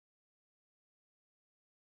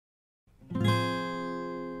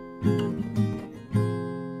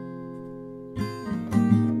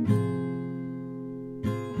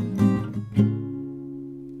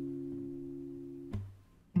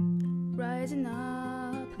Rising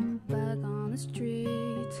up, back on the street.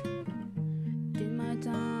 Did my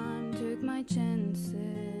time, took my chances.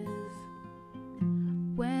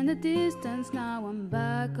 Went the distance, now I'm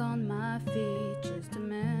back on my feet. Just a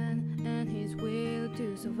man and his will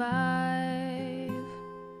to survive.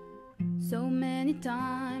 So many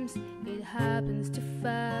times it happens too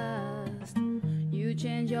fast. You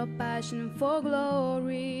change your passion for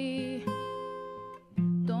glory.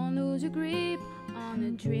 Don't lose your grip on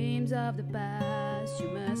the dreams of the past. You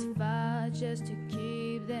must fight just to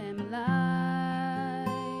keep them alive.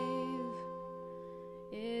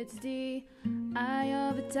 It's the eye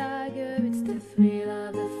of a tiger, it's the thrill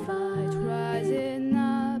of the fight, rising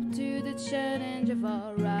up to the challenge of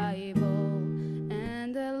our rival.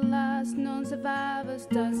 And the last non-survivor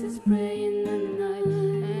stalks his prey in the night,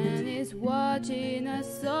 and is watching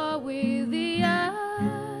us all with the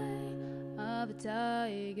eye of a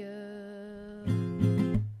tiger.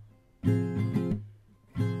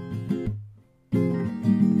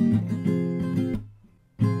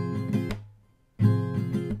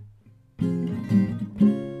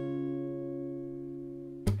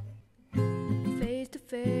 Face to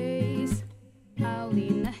face, out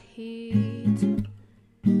in the heat,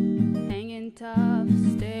 hanging tough,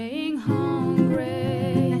 staying hungry.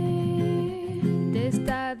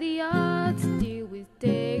 Despite the odds, still we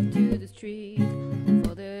take to the street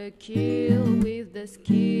for the kill with the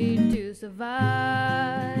skill to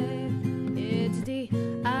survive. It's the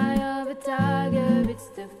eye of a tiger, it's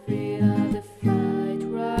the thrill of the fight,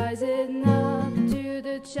 rising up to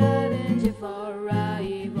the challenge of our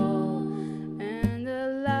rival. And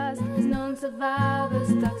the last non-survivor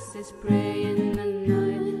stalks his prey in the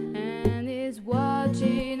night, and is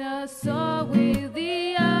watching us all with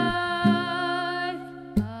the eye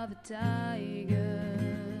of a tiger.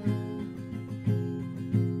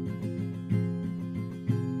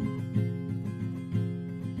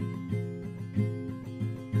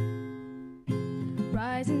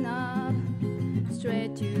 Rising up,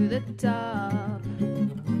 straight to the top.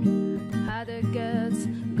 Had the guts,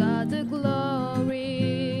 got the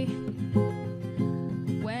glory.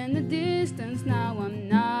 When the distance, now I'm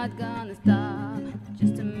not gonna stop.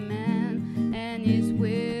 Just a man and his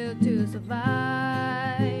will to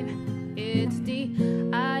survive. It's the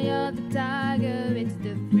eye of the tiger, it's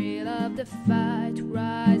the thrill of the fight,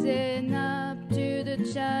 rising up to the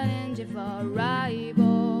challenge of our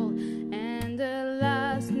rival. And the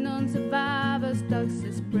last non-survivor stalks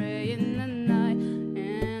his prey in the night,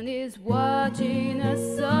 and is watching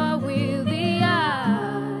us all with the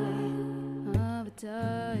eye of a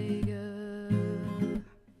tiger.